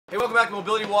Hey, welcome back to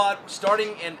MobilityWOD. We're starting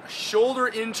a shoulder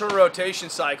internal rotation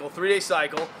cycle, 3-day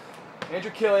cycle.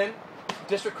 Andrew Killian,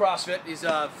 District CrossFit. He's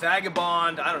a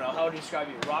vagabond, I don't know, how would you describe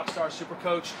you? Rock star, super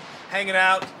coach, hanging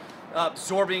out,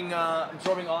 absorbing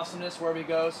awesomeness wherever he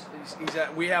goes.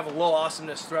 We have a low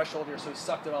awesomeness threshold here, so he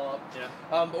sucked it all up. Yeah.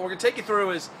 But we're going to take you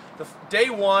through is the day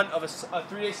one of a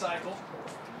 3-day cycle.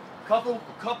 Couple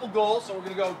goals, so we're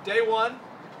going to go day one.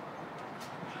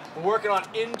 We're working on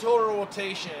internal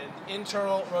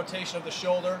rotation of the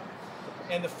shoulder.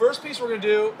 And the first piece we're going to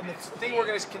do, and the thing we're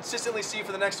going to consistently see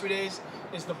for the next 3 days,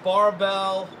 is the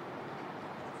barbell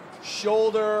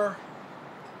shoulder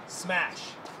smash.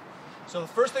 So the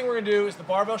first thing we're going to do is the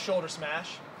barbell shoulder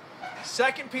smash.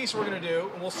 Second piece we're going to do,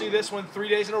 and we'll see this one 3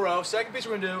 days in a row, second piece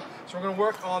we're going to do is we're going to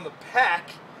work on the pec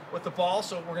with the ball.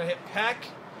 So we're going to hit pec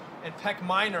and pec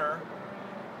minor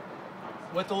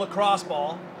with the lacrosse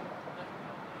ball.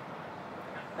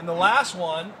 And the last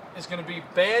one is going to be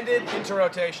banded into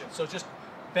rotation. So just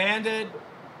banded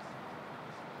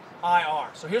IR.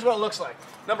 So here's what it looks like.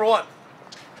 Number one,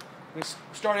 we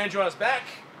start Andrew on his back.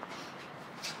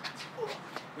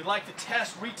 We'd like to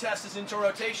retest this internal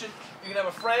rotation. You can have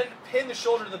a friend pin the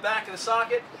shoulder to the back of the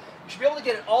socket. You should be able to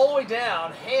get it all the way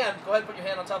down. Hand, go ahead and put your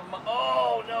hand on top of my,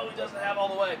 oh no, he doesn't have all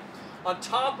the way. On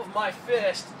top of my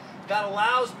fist. That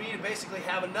allows me to basically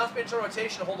have enough internal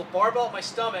rotation to hold the barbell at my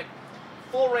stomach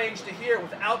full range to here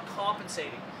without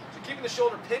compensating. So keeping the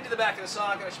shoulder pinned to the back of the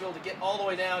socket, I should be able to get all the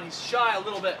way down. He's shy a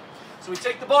little bit. So we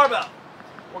take the barbell.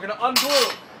 We're going to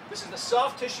unglue. This is the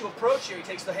soft tissue approach here. He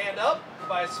takes the hand up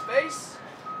by his face.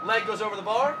 Leg goes over the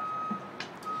bar.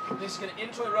 This is going to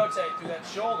internally rotate through that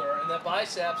shoulder and that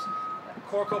biceps, that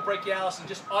coracobrachialis, and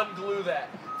just unglue that.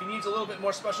 If he needs a little bit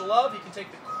more special love, he can take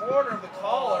the corner of the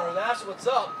collar, that's what's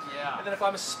up. Yeah. And then if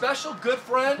I'm a special good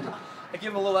friend, I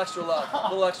give him a little extra love, a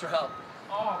little extra help.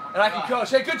 Oh, and I can coach.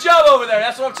 Hey, good job over there.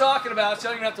 That's what I'm talking about.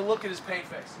 So you don't have to look at his pain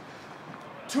face.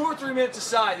 2 or 3 minutes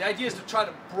aside. The idea is to try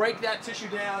to break that tissue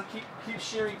down, keep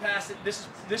shearing past it. This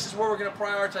is where we're going to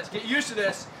prioritize. Get used to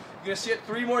this. You're going to see it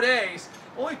 3 more days.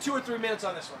 Only 2 or 3 minutes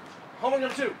on this one. Homework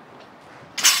number 2.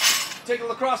 Take a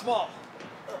lacrosse ball.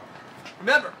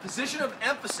 Remember, position of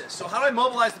emphasis. So how do I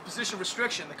mobilize the position of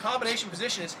restriction? The combination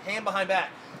position is hand behind back.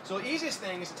 So the easiest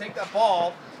thing is to take that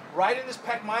ball right in this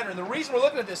pec minor. And the reason we're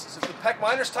looking at this is if the pec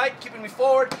minor's tight, keeping me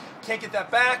forward, can't get that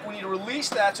back. We need to release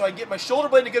that so I get my shoulder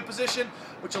blade in a good position,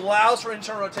 which allows for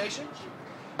internal rotation.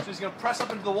 So he's going to press up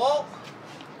into the wall,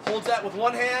 holds that with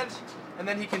one hand, and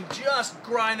then he can just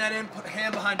grind that in, put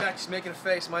hand behind back. He's making a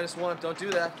face, -1, don't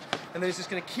do that. And then he's just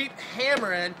going to keep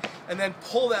hammering and then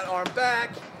pull that arm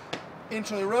back,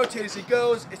 internally rotate as he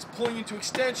goes. It's pulling into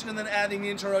extension and then adding the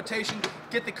internal rotation.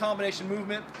 Get the combination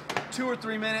movement. 2 or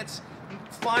 3 minutes.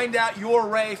 Find out your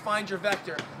ray, find your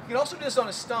vector. You can also do this on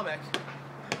his stomach,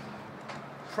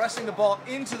 pressing the ball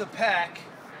into the pec.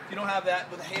 If you don't have that,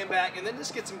 with a hand back, and then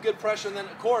just get some good pressure. And then,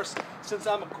 of course, since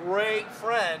I'm a great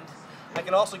friend, I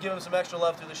can also give him some extra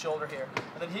love through the shoulder here.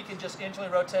 And then he can just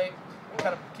internally rotate and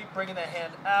kind of keep bringing that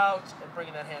hand out and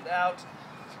bringing that hand out.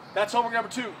 That's homework number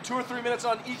 2. 2 or 3 minutes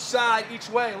on each side, each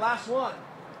way. Last one.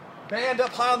 Band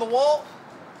up high on the wall.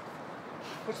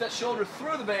 Puts that shoulder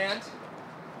through the band.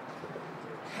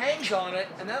 Hangs on it,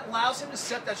 and that allows him to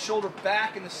set that shoulder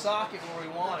back in the socket where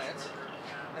we want it.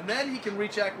 And then he can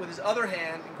reach out with his other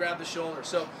hand and grab the shoulder.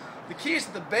 So the key is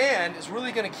that the band is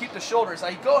really going to keep the shoulder. As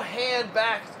I go hand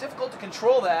back, it's difficult to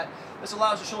control that. This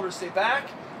allows the shoulder to stay back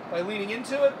by leaning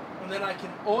into it, and then I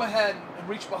can go ahead and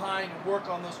reach behind and work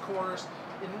on those corners.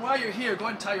 And while you're here, go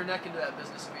ahead and tie your neck into that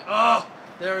business. Oh,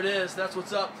 there it is. That's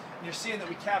what's up. And you're seeing that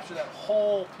we capture that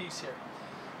whole piece here.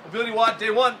 MobilityWOD,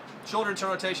 day 1, shoulder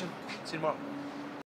internal rotation. See you tomorrow.